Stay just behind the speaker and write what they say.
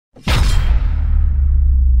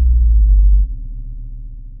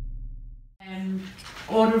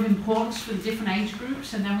Order of importance for the different age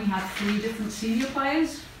groups, and then we had 3 different senior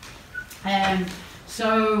players.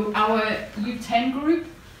 So our U10 group,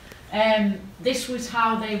 this was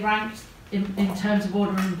how they ranked in terms of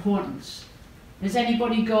order of importance. Has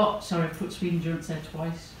anybody got, sorry, I put speed endurance there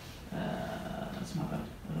twice. That's my bad.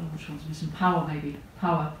 I don't know which one's missing. Power, maybe.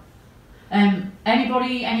 Power.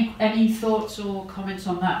 Anybody, any thoughts or comments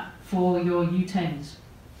on that for your U10s?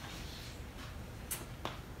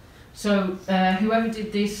 So whoever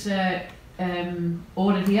did this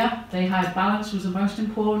order here, they had balance was the most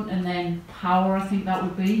important, and then power, I think that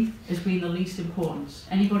would be, as being the least important.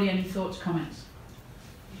 Anybody, any thoughts, comments?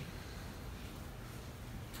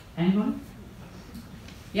 Anybody?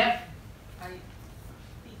 Yep. I think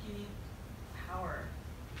you need power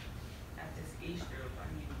at this age group. I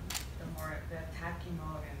mean, the more the attacking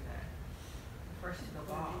mode and the first to the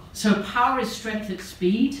ball. So power is strength at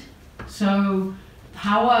speed. So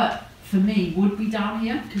power for me would be down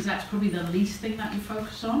here because that's probably the least thing that you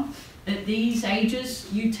focus on. At these ages,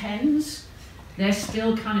 U10s, they're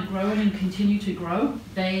still kind of growing and continue to grow.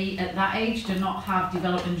 They, at that age, do not have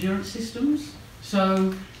developed endurance systems.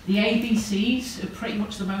 So the ABCs are pretty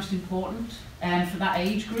much the most important for that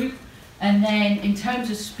age group. And then in terms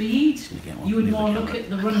of speed, you would more look at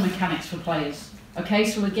the running mechanics for players. Okay,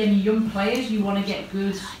 so again, young players, you want to get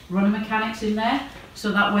good running mechanics in there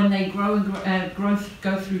so that when they grow and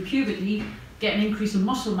go through puberty, get an increase in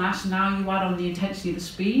muscle mass, now you add on the intensity of the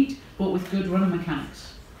speed, but with good running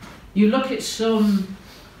mechanics. You look at some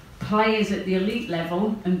players at the elite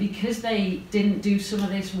level, and because they didn't do some of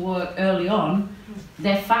this work early on,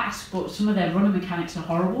 they're fast, but some of their running mechanics are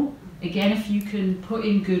horrible. Again, if you can put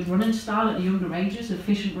in good running style at the younger ages,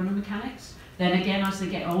 efficient running mechanics, then again, as they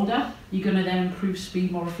get older, you're going to then improve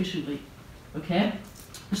speed more efficiently. Okay?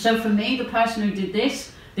 So for me, the person who did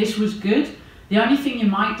this was good. The only thing you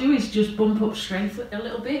might do is just bump up strength a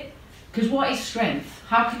little bit. Because what is strength?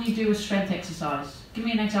 How can you do a strength exercise? Give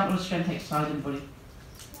me an example of a strength exercise, anybody.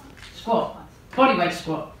 Squat. Bodyweight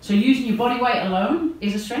squat. So using your body weight alone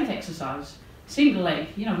is a strength exercise. Single leg.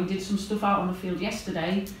 You know, we did some stuff out on the field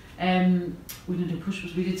yesterday. We didn't do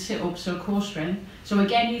push-ups, we did sit-ups, so core strength. So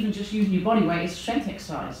again, even just using your body weight is a strength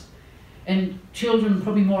exercise. And children,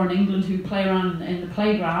 probably more in England, who play around in the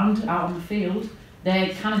playground, out on the field,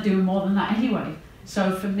 they're kind of doing more than that anyway.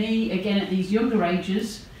 So for me, again, at these younger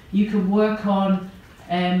ages, you can work on,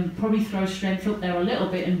 probably throw strength up there a little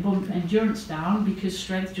bit and bump endurance down, because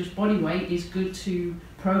strength, just body weight, is good to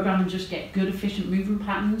program and just get good efficient movement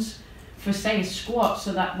patterns for, say, a squat,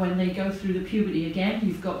 so that when they go through the puberty again,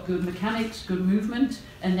 you've got good mechanics, good movement,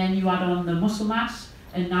 and then you add on the muscle mass,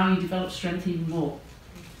 and now you develop strength even more.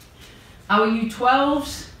 Our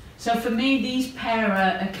U12s, so for me, these pair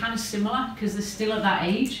are kind of similar because they're still at that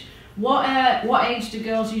age. What age do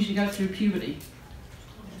girls usually go through puberty?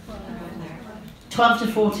 12 to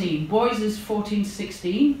 14. Boys is 14 to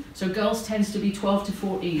 16, so girls tends to be 12 to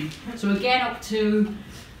 14. So again, up to,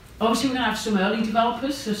 obviously we're going to have some early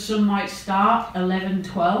developers, so some might start 11,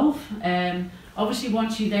 12. Obviously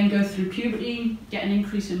once you then go through puberty, get an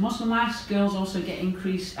increase in muscle mass. Girls also get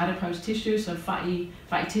increased adipose tissue, so fatty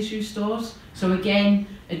tissue stores. So again,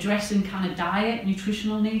 addressing kind of diet,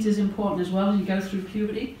 nutritional needs is important as well as you go through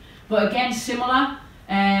puberty. But again, similar,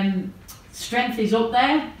 strength is up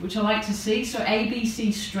there, which I like to see. So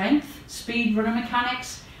ABC strength, speed, running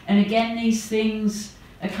mechanics, and again, these things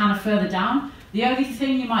are kind of further down. The only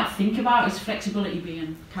thing you might think about is flexibility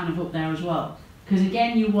being kind of up there as well. Because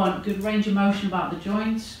again, you want good range of motion about the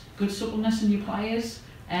joints, good suppleness in your players,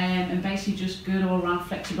 and basically just good all-around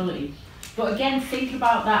flexibility. But again, think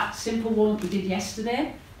about that simple one we did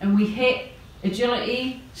yesterday, and we hit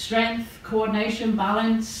agility, strength, coordination,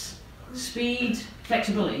 balance, speed,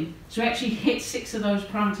 flexibility. So we actually hit 6 of those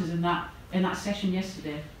parameters in that session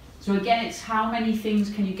yesterday. So again, it's how many things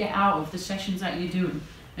can you get out of the sessions that you're doing.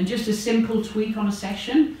 And just a simple tweak on a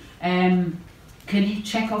session, can you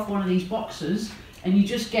check off one of these boxes, and you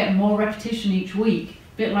just get more repetition each week,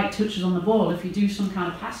 a bit like touches on the ball. If you do some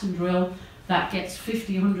kind of passing drill that gets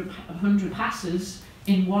 50, 100 passes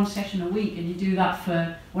in one session a week, and you do that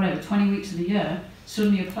for whatever, 20 weeks of the year,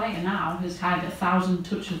 suddenly a player now has had 1,000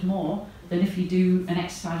 touches more than if you do an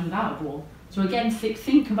exercise without a ball. So again,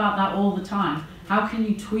 think about that all the time. How can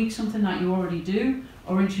you tweak something that you already do,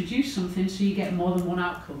 or introduce something so you get more than one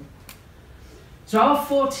outcome? So our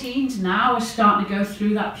 14s now are starting to go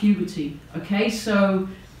through that puberty, okay? So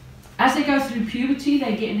as they go through puberty,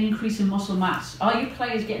 they get an increase in muscle mass. Are your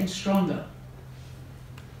players getting stronger?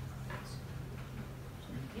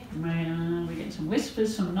 We're getting some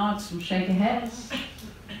whispers, some nods, some shake of heads.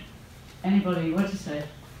 Anybody? What did you say?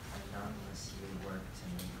 Unless you work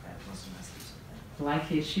to make that muscle mass or something.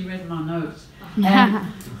 Like it. She read my notes.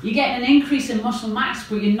 You're getting an increase in muscle mass,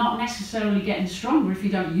 but you're not necessarily getting stronger if you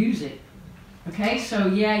don't use it. Okay, so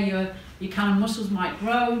yeah, your kind of muscles might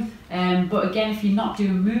grow, but again, if you're not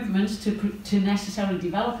doing movements to necessarily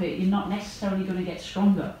develop it, you're not necessarily going to get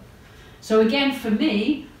stronger. So again, for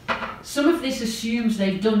me, some of this assumes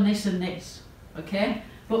they've done this and this, okay?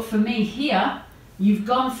 But for me here, you've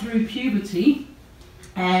gone through puberty,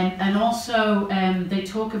 and also they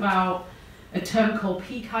talk about a term called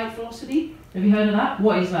peak height velocity. Have you heard of that?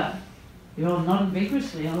 What is that? You're all nodding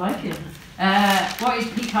vigorously, I like it. What is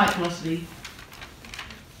peak height velocity?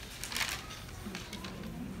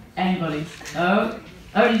 Anybody? Oh,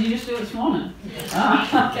 did you just do it this morning?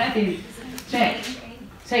 Oh, okay. Check.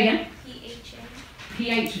 Say again.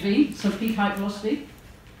 PHV, so peak height velocity.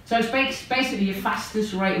 So it's basically your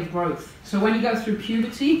fastest rate of growth. So when you go through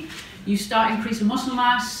puberty, you start increasing muscle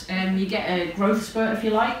mass, and you get a growth spurt, if you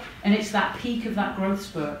like, and it's that peak of that growth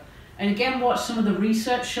spurt. And again, what some of the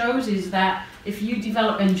research shows is that if you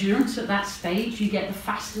develop endurance at that stage, you get the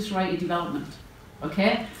fastest rate of development.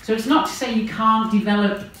 Okay? So it's not to say you can't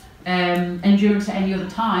develop endurance at any other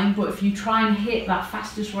time, but if you try and hit that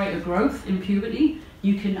fastest rate of growth in puberty,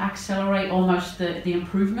 you can accelerate almost the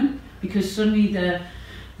improvement, because suddenly the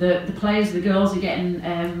players, the girls, are getting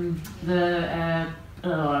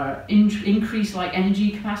increased like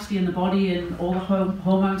energy capacity in the body and all the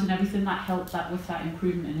hormones and everything that help that with that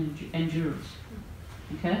improvement in endurance.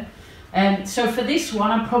 Okay, so for this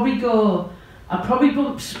one, I'd probably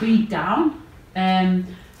bump speed down.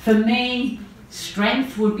 For me,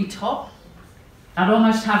 strength would be top. I'd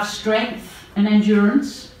almost have strength and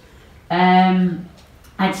endurance.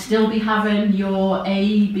 I'd still be having your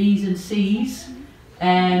A, B's and C's.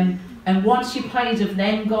 And once your players have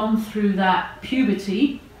then gone through that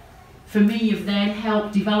puberty, for me, you've then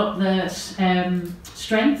helped develop the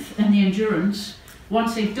strength and the endurance.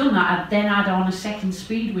 Once they've done that, I'd then add on a second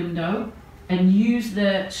speed window and use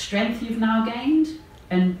the strength you've now gained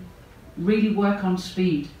and really work on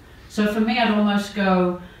speed. So for me, I'd almost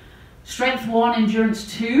go strength 1, endurance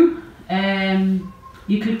 2.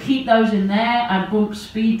 You could keep those in there. I'd bump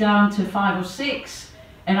speed down to 5 or 6,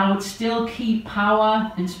 and I would still keep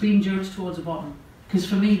power and speed endurance towards the bottom. Because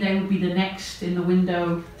for me, they would be the next in the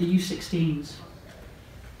window, the U16s.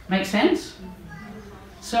 Make sense?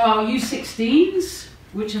 So our U16s,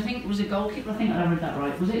 which I think was a goalkeeper, I think I read that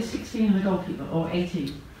right. Was it 16 and a goalkeeper, or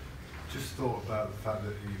 18? Just thought about the fact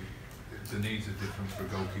that the needs are different for a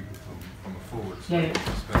goalkeeper from a forward. So Yeah.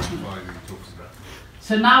 specify who he talks about.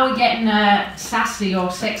 So now we're getting sassy or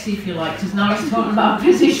sexy, if you like, because now he's talking about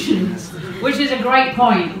positions, which is a great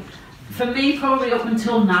point. For me, probably up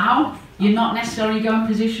until now, you're not necessarily going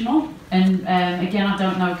positional. And again, I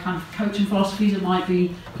don't know kind of coaching philosophies, it might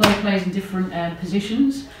be plays in different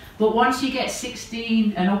positions. But once you get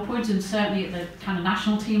 16 and upwards, and certainly at the kind of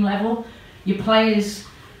national team level, your players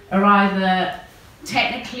are either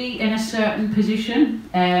technically in a certain position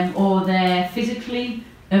or they're physically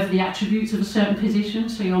of the attributes of a certain position,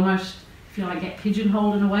 so you almost, if you like, get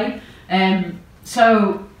pigeonholed in a way.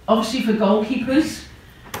 So obviously for goalkeepers,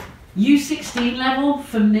 U16 level,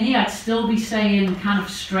 for me, I'd still be saying kind of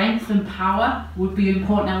strength and power would be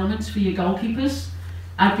important elements for your goalkeepers.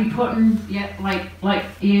 I'd be putting, yeah, like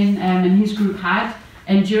Ian and his group had,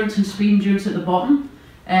 endurance and speed endurance at the bottom.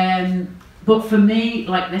 But for me,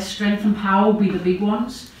 like their strength and power will be the big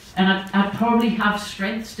ones. And I'd probably have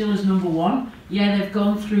strength still as number 1. Yeah, they've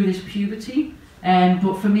gone through this puberty,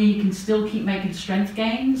 but for me, you can still keep making strength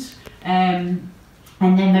gains, and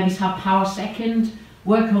then maybe have power second,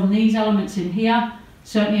 work on these elements in here,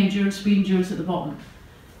 certainly endurance, speed, endurance at the bottom.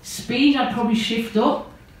 Speed, I'd probably shift up,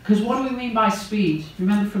 because what do we mean by speed?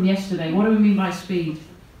 Remember from yesterday, what do we mean by speed?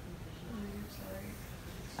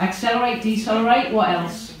 Accelerate, decelerate, what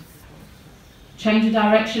else? Change of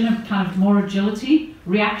direction of kind of more agility.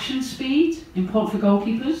 Reaction speed, important for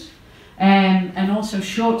goalkeepers, and also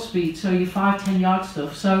short speed, so your 5-10 yard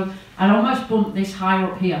stuff. So I'd almost bump this higher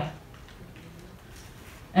up here.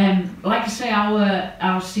 Like I say,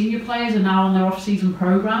 our senior players are now on their off-season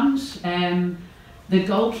programs. The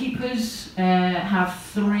goalkeepers have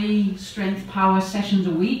 3 strength power sessions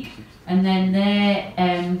a week, and then their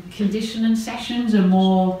conditioning sessions are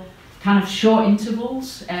more kind of short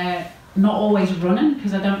intervals. Not always running,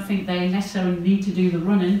 because I don't think they necessarily need to do the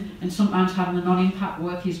running, and sometimes having the non-impact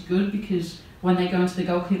work is good, because when they go into the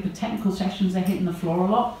goalkeeper technical sessions, they're hitting the floor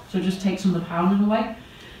a lot, so it just takes some of the pounding away.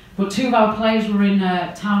 But 2 of our players were in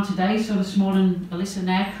town today, so this morning, Alyssa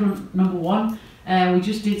Nair, current number 1, we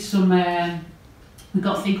just did some, we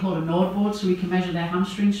got a thing called a Nord board, so we can measure their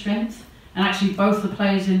hamstring strength, And actually both the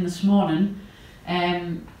players in this morning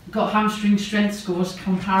got hamstring strength scores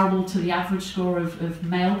comparable to the average score of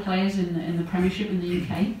male players in the Premiership in the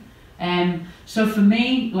UK. So for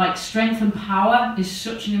me, like, strength and power is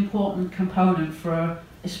such an important component for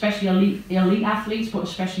especially elite athletes, but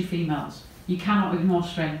especially females. You cannot ignore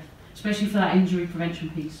strength, especially for that injury prevention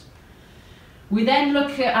piece. We then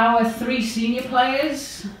look at our 3 senior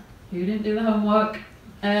players who didn't do the homework.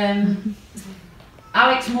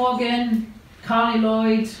 Alex Morgan, Carly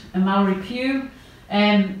Lloyd and Mallory Pugh.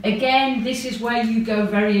 Again, this is where you go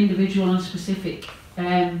very individual and specific.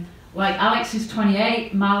 Like Alex is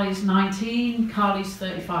 28, Mal is 19, Carly's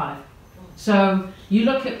 35. So you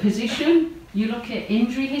look at position, you look at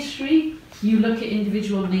injury history, you look at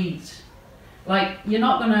individual needs. Like, you're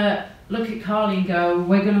not going to look at Carly and go,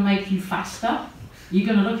 we're going to make you faster. You're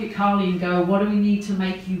going to look at Carly and go, what do we need to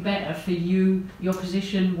make you better for you, your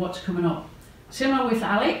position, what's coming up. Similar with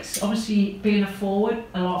Alex, obviously being a forward,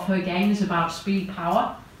 a lot of her game is about speed,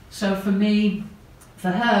 power. So for me, for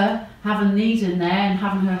her, having these in there and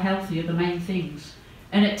having her healthy are the main things.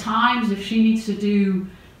 And at times, if she needs to do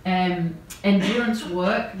endurance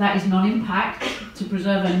work that is non-impact to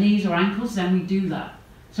preserve her knees or ankles, then we do that.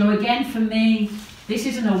 So again, for me, this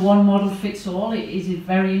isn't a one model fits all. It is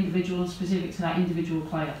very individual and specific to that individual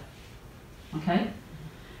player. Okay?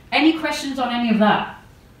 Any questions on any of that?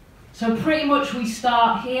 So pretty much we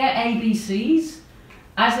start here, ABCs.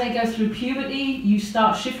 As they go through puberty, you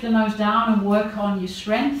start shifting those down and work on your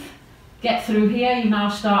strength. Get through here, you now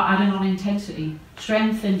start adding on intensity.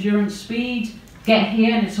 Strength, endurance, speed. Get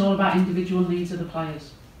here, and it's all about individual needs of the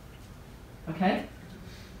players. Okay?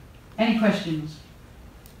 Any questions?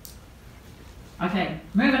 Okay,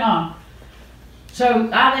 moving on. So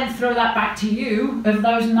I then throw that back to you. Of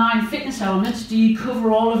those 9 fitness elements, do you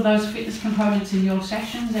cover all of those fitness components in your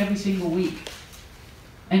sessions every single week?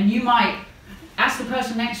 And you might ask the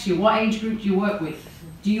person next to you, what age group do you work with?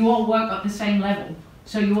 Do you all work at the same level?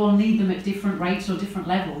 So you all need them at different rates or different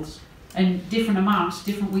levels and different amounts,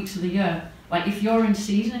 different weeks of the year. Like if you're in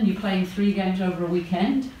season and you're playing 3 games over a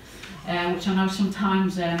weekend, which I know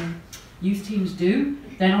sometimes youth teams do,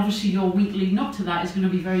 then obviously your week leading up to that is going to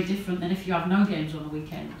be very different than if you have no games on the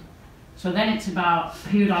weekend. So then it's about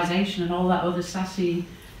periodization and all that other sassy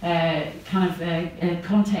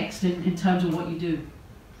context in terms of what you do.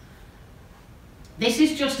 This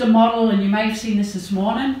is just a model, and you may have seen this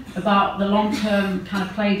morning, about the long-term kind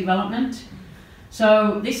of play development.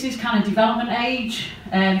 So this is kind of development age,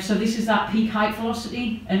 so this is that peak height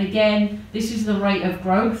velocity, and again, this is the rate of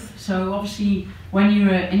growth. So obviously, when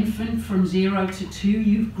you're an infant from 0 to 2,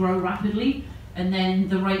 you grow rapidly, and then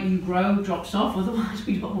the rate you grow drops off, otherwise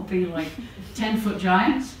we'd all be like 10-foot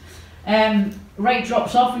giants. Rate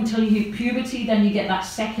drops off until you hit puberty, then you get that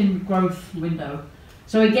second growth window.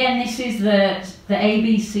 So again, this is the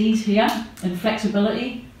ABCs here, and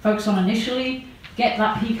flexibility, focus on initially, get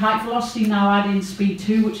that peak height velocity, now add in speed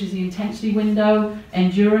 2, which is the intensity window,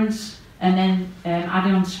 endurance, and then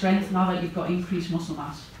adding on strength now that you've got increased muscle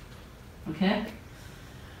mass. Okay?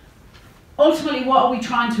 Ultimately, what are we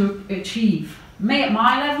trying to achieve? Me at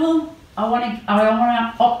my level, I want to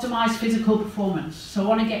optimize physical performance. So I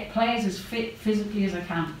want to get players as fit physically as I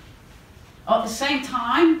can. At the same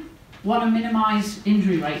time, want to minimize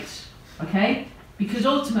injury rates. Okay? Because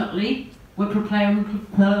ultimately, we're preparing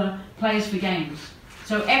players for games.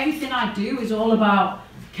 So everything I do is all about,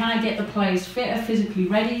 can I get the players fitter, physically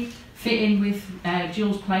ready, fit in with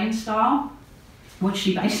Jill's playing style, which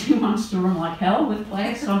she basically wants to run like hell with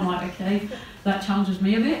players, so I'm like, okay, that challenges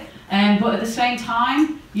me a bit. But at the same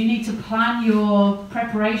time, you need to plan your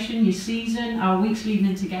preparation, your season, our weeks leading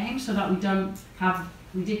into games, so that we don't have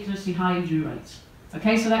ridiculously high injury rates.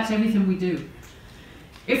 Okay, so that's everything we do.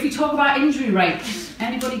 If we talk about injury rates,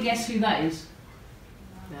 anybody guess who that is?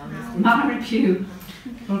 Mallory Pugh,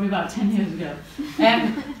 probably about 10 years ago.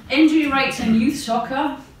 Injury rates in youth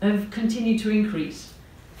soccer have continued to increase.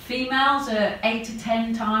 Females are 8 to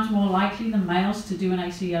 10 times more likely than males to do an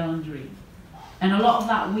ACL injury. And a lot of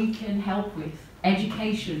that we can help with.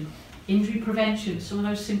 Education, injury prevention, some of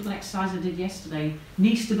those simple exercises I did yesterday,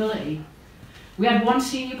 knee stability. We had one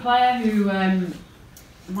senior player who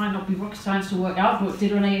might not be rocket science to work out, but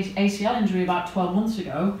did an ACL injury about 12 months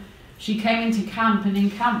ago. She came into camp, and in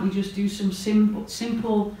camp we just do some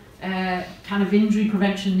simple kind of injury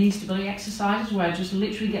prevention knee stability exercises where I just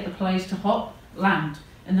literally get the players to hop, land.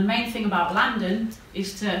 And the main thing about landing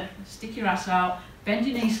is to stick your ass out, bend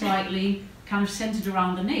your knee slightly, kind of centered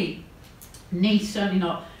around the knee. Knee certainly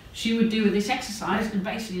not. She would do this exercise and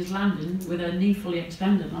basically is landing with her knee fully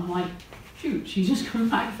extended. And I'm like, shoot, she's just come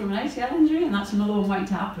back from an ACL injury and that's another one waiting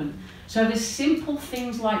to happen. So there's simple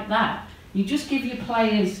things like that You just give your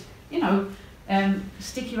players, you know,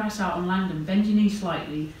 stick your ass out on land and bend your knee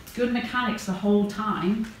slightly, good mechanics the whole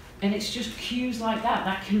time, and it's just cues like that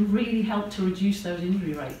that can really help to reduce those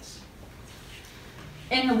injury rates.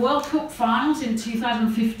 In the World Cup finals in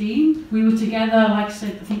 2015, we were together, like I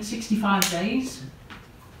said, I think 65 days.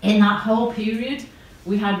 In that whole period,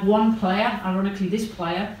 we had one player, ironically this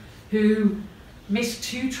player, who missed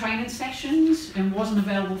 2 training sessions and wasn't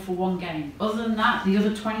available for 1 game. Other than that, the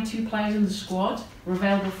other 22 players in the squad were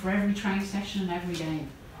available for every training session and every game.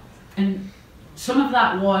 And some of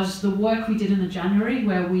that was the work we did in the January,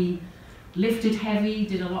 where we lifted heavy,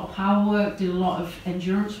 did a lot of power work, did a lot of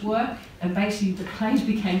endurance work, and basically the players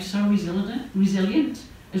became so resilient,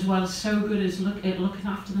 as well as so good at looking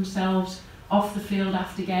after themselves off the field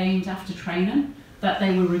after games, after training, that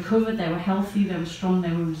they were recovered, they were healthy, they were strong,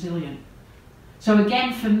 they were resilient. So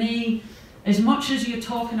again, for me, as much as you're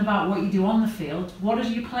talking about what you do on the field, what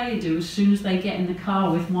does your player do as soon as they get in the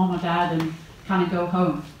car with mom or dad and kind of go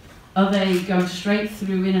home? Are they going straight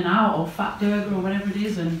through In and Out or Fat Burger or whatever it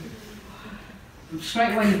is, and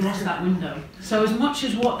straight away you've lost that window? So as much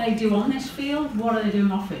as what they do on this field, what are they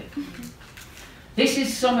doing off it? This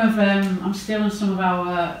is some of, I'm still in some of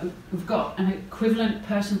our, we've got an equivalent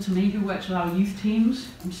person to me who works with our youth teams.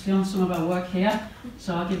 I'm still in some of our work here,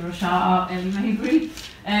 so I'll give her a shout out,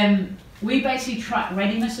 LA84. We basically track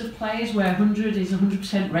readiness of players, where 100 is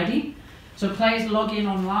 100% ready. So players log in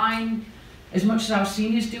online. As much as our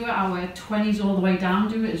seniors do it, our 20s all the way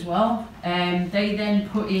down do it as well. They then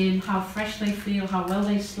put in how fresh they feel, how well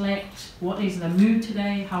they slept, what is their mood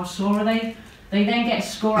today, how sore are they. They then get a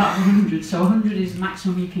score out of 100, so 100 is the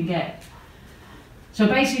maximum you can get. So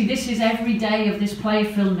basically this is every day of this player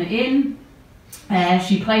filling it in.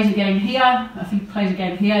 She plays a game here, I think plays a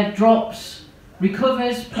game here, drops,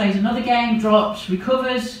 recovers, plays another game, drops,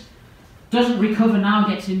 recovers, doesn't recover now,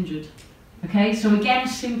 gets injured. Okay, so again,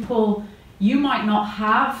 simple. You might not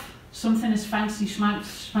have something as fancy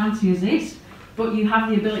schmancy as this, but you have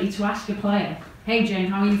the ability to ask a player, hey Jane,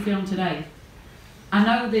 how are you feeling today? I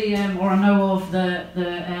know I know of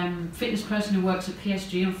the fitness person who works at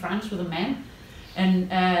PSG in France with the men, and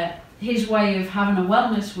his way of having a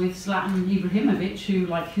wellness with Zlatan Ibrahimovic,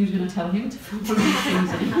 who's going to tell him to put these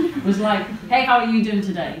things in, was like, hey, how are you doing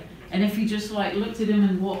today? And if he just like looked at him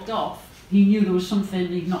and walked off, he knew there was something,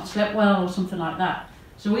 he'd not slept well or something like that.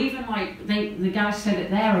 So even like the guy said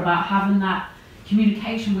it there about having that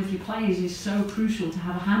communication with your players is so crucial to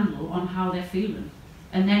have a handle on how they're feeling.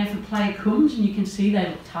 And then if a player comes and you can see they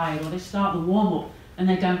look tired, or they start the warm-up and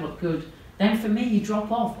they don't look good, then for me you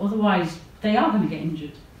drop off, otherwise they are going to get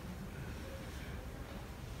injured.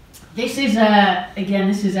 This is again,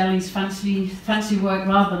 this is Ellie's fancy work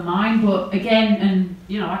rather than mine, but again, and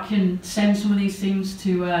you know, I can send some of these things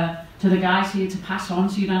to the guys here to pass on,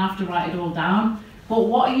 so you don't have to write it all down. But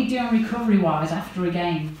what are you doing recovery-wise after a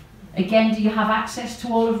game? Again, do you have access to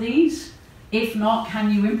all of these? If not,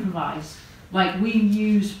 can you improvise? Like we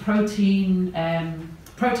use protein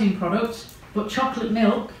products, but chocolate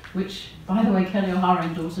milk, which by the way Kelly O'Hara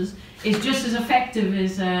endorses, is just as effective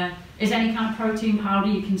as any kind of protein powder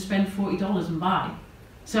you can spend $40 and buy.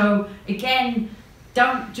 So again,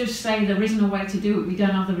 don't just say there isn't a way to do it, we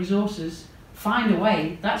don't have the resources. Find a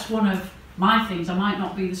way. That's one of my things. I might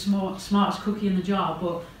not be the smartest cookie in the jar,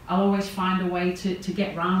 but I'll always find a way to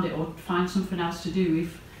get around it, or find something else to do.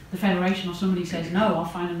 If the federation or somebody says no, I'll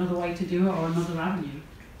find another way to do it or another avenue.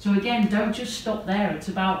 So again, don't just stop there. It's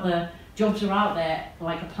about the jobs are out there,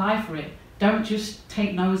 like apply for it. Don't just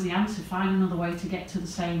take no as the answer, find another way to get to the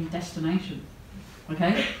same destination.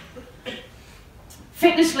 Okay?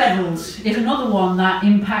 Fitness levels is another one that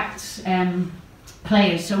impacts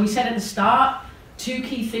players. So we said at the start, 2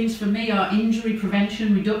 key things for me are injury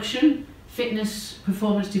prevention reduction, fitness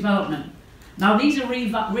performance development. Now these are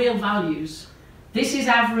real values. This is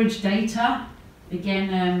average data.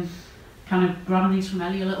 Again, kind of grabbing these from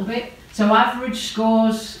Ellie a little bit. So average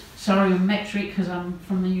scores, sorry, on metric because I'm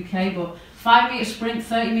from the UK, but 5 metre sprint,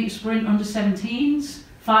 30 metre sprint under 17s,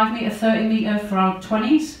 5 metre, 30 metre for our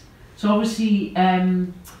 20s. So obviously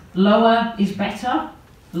lower is better,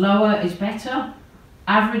 lower is better.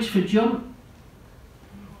 Average for jump,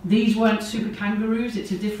 these weren't super kangaroos,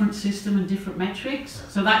 it's a different system and different metrics.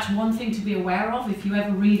 So that's one thing to be aware of. If you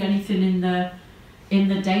ever read anything in the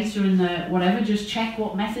data, in the whatever, just check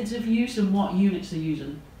what methods have used and what units they're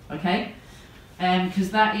using, okay? Because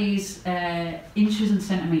that is inches and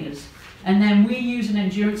centimetres. And then we use an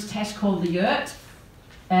endurance test called the YERT.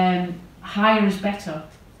 Higher is better.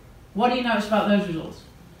 What do you notice about those results?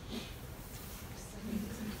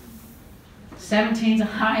 17s are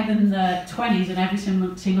higher than the 20s in every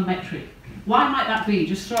single metric. Why might that be?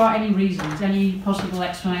 Just throw out any reasons, any possible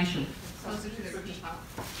explanation. Closer to their peak.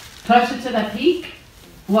 Closer to their peak?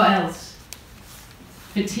 What else?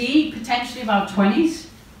 Fatigue, potentially about 20s.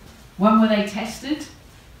 When were they tested?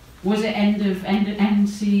 Was it end of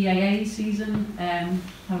NCAA season?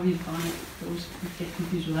 How do you define it? I always get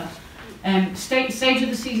confused with that. Stage of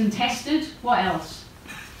the season tested. What else?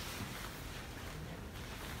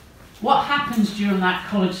 What happens during that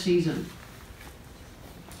college season?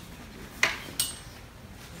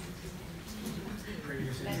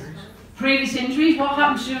 Previous injuries. What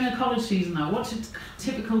happens during the college season though? What's a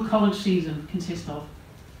typical college season consist of?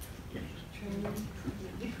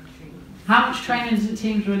 How much training does the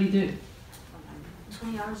teams really do?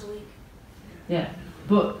 20 hours a week. Yeah.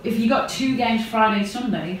 But if you got 2 games Friday,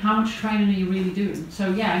 Sunday, how much training are you really doing?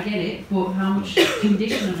 So yeah, I get it, but how much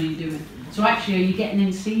conditioning are you doing? So actually, are you getting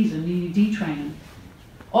in season? Are you detraining?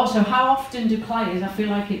 Also, how often do players, I feel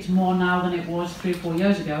like it's more now than it was 3 or 4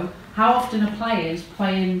 years ago, how often are players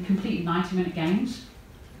playing completely 90-minute games?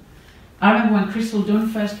 I remember when Crystal Dunn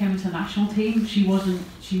first came into the national team, she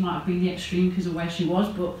might have been the extreme because of where she was,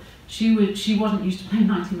 but she wasn't used to playing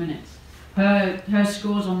 90 minutes. Her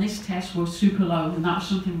scores on this test were super low, and that was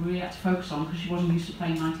something we really had to focus on because she wasn't used to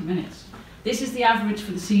playing 90 minutes. This is the average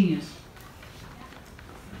for the seniors.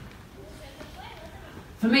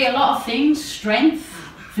 For me, a lot of things, strength,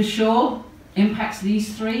 for sure, impacts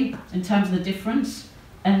these 3 in terms of the difference,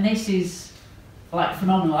 and this is like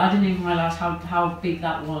phenomenal. I didn't even realise how big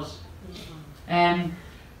that was.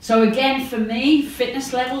 So again, for me,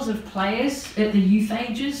 fitness levels of players at the youth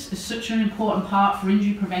ages is such an important part for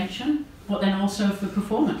injury prevention, but then also for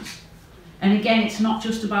performance. And again, it's not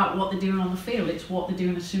just about what they're doing on the field, it's what they're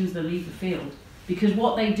doing as soon as they leave the field. Because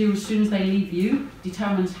what they do as soon as they leave you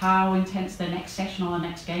determines how intense their next session or the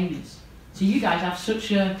next game is. So you guys have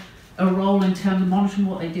such a role in terms of monitoring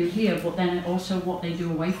what they do here, but then also what they do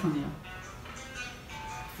away from you.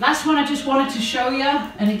 Last one I just wanted to show you,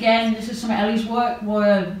 and again, this is some of Ellie's work,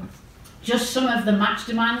 were just some of the match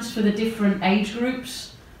demands for the different age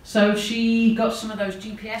groups. So she got some of those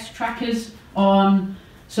GPS trackers on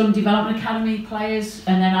some development academy players,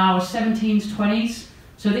 and then our 17s, 20s.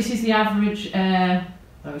 So this is the average,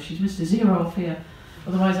 oh she's missed a 0 off here,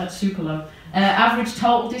 otherwise that's super low. Average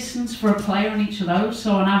total distance for a player in each of those.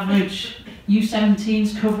 So on average,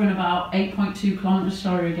 U17s covering about 8.2 kilometers,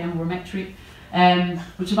 sorry again, we're metric.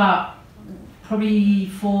 Which is about probably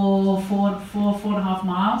four and a half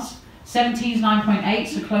miles. 17s 9.8,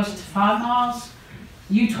 so close to 5 miles.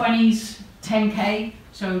 U20s 10k,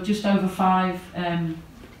 so just over 5. No,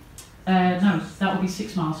 that would be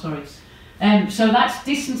 6 miles. Sorry. So that's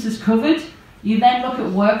distances covered. You then look at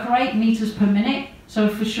work rate, meters per minute. So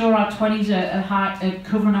for sure, our 20s are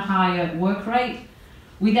covering a higher work rate.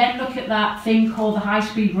 We then look at that thing called the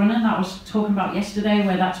high-speed running that I was talking about yesterday,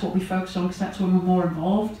 where that's what we focus on because that's when we're more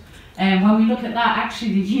involved. And when we look at that,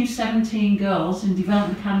 actually the U17 girls in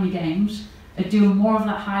Development Academy games are doing more of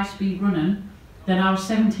that high-speed running than our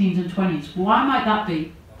 17s and 20s. Why might that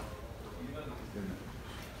be?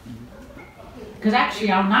 Because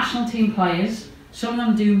actually our national team players, some of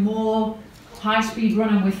them do more high-speed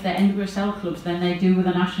running with their NWSL clubs than they do with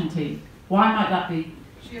the national team. Why might that be?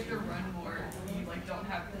 You have to run more. You don't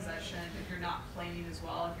have possession. If you're not playing as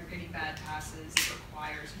well, if you're getting bad passes, it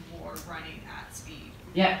requires more running at speed.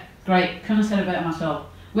 Yeah, great. Couldn't have said it better myself.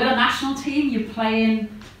 With a national team, you're playing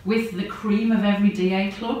with the cream of every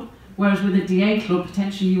DA club, whereas with a DA club,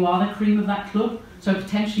 potentially you are the cream of that club. So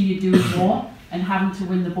potentially you're doing more and having to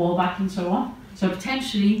win the ball back and so on. So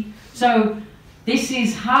potentially, so this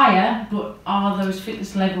is higher, but are those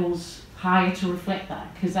fitness levels higher to reflect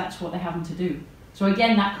that? Because that's what they're having to do. So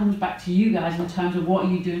again, that comes back to you guys in terms of what are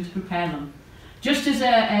you doing to prepare them. Just as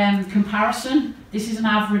a comparison, this is an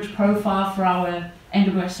average profile for our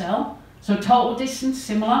NWSL. So total distance,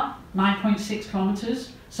 similar, 9.6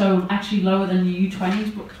 kilometers. So actually lower than the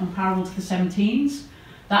U20s, but comparable to the 17s.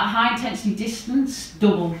 That high intensity distance,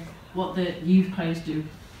 double what the youth players do.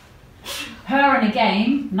 Her in a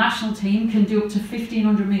game, national team, can do up to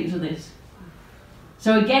 1,500 meters of this.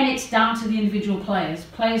 So again, it's down to the individual players.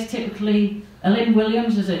 Players typically, Lynn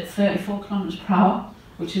Williams is at 34 kilometers per hour,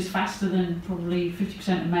 which is faster than probably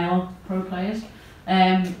 50% of male pro players.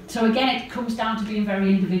 So again, it comes down to being very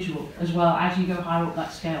individual as well as you go higher up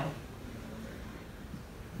that scale.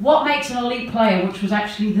 What makes an elite player, which was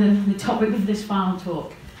actually the topic of this final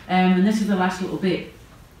talk, and this is the last little bit.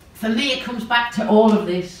 For me, it comes back to all of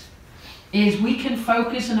this, is we can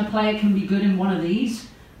focus and a player can be good in one of these,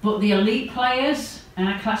 but the elite players, and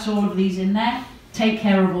I class all of these in there, take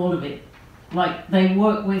care of all of it. Like, they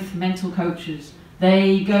work with mental coaches,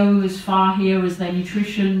 They go as far here as their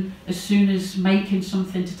nutrition, as soon as making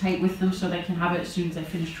something to take with them so they can have it as soon as they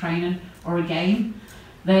finish training or a game.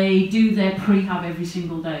 They do their prehab every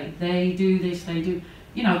single day. They do this, they do,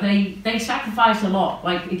 you know, they sacrifice a lot.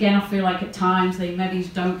 Like, again, I feel like at times they maybe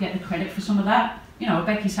don't get the credit for some of that. You know,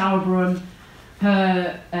 Becky Sauerbrunn,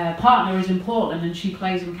 her partner is in Portland and she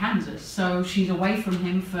plays in Kansas. So she's away from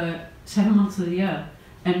him for 7 months of the year.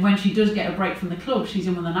 And when she does get a break from the club, she's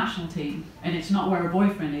in with the national team, and it's not where her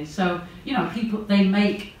boyfriend is. So, you know, people, they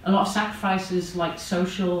make a lot of sacrifices, like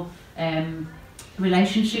social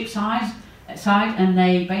relationship side, and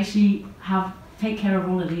they basically take care of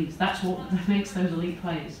all of these. That's what makes those elite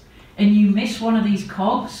players. And you miss one of these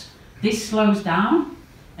cogs, this slows down,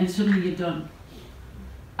 and suddenly you're done.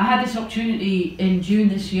 I had this opportunity in June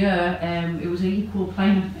this year. It was an equal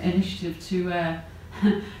playing initiative to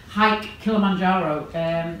hike Kilimanjaro,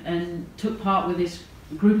 and took part with this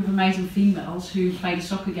group of amazing females who played a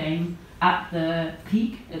soccer game at the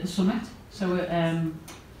peak, at the summit. So,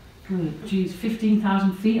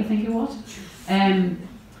 15,000 feet, I think it was. And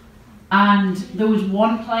there was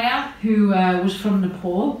one player who was from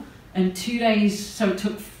Nepal, and 2 days, so it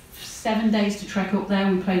took 7 days to trek up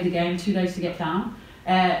there. We played the game, 2 days to get down.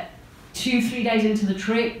 2-3 days into the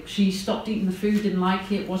trip, she stopped eating the food, didn't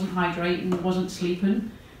like it, wasn't hydrating, wasn't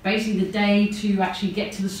sleeping. Basically, the day to actually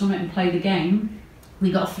get to the summit and play the game,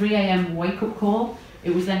 we got a 3 a.m. wake-up call.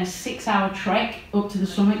 It was then a 6-hour trek up to the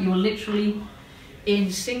summit. You were literally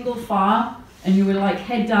in single file, and you were like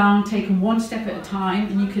head down, taking one step at a time,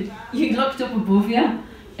 and you looked up above you,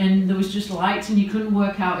 and there was just lights, and you couldn't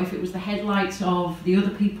work out if it was the headlights of the other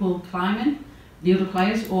people climbing, the other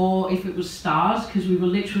players, or if it was stars, because we were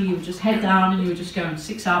literally, you were just head down and you were just going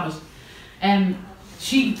 6 hours.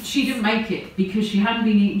 She didn't make it because she hadn't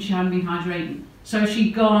been eating, she hadn't been hydrating. So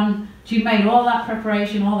she'd made all that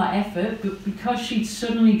preparation, all that effort, but because she'd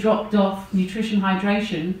suddenly dropped off nutrition,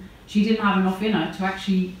 hydration, she didn't have enough in her to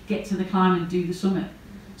actually get to the climb and do the summit.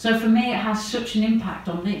 So for me, it has such an impact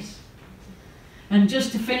on this. And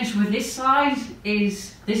just to finish with this slide,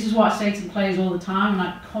 this is what I say to the players all the time, and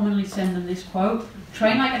I commonly send them this quote: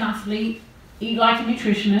 train like an athlete, eat like a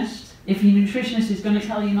nutritionist. If your nutritionist is going to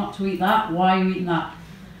tell you not to eat that, why are you eating that?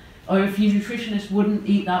 Or if your nutritionist wouldn't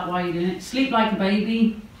eat that, why are you doing it? Sleep like a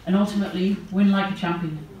baby, and ultimately win like a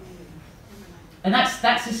champion. And that's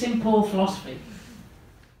a simple philosophy.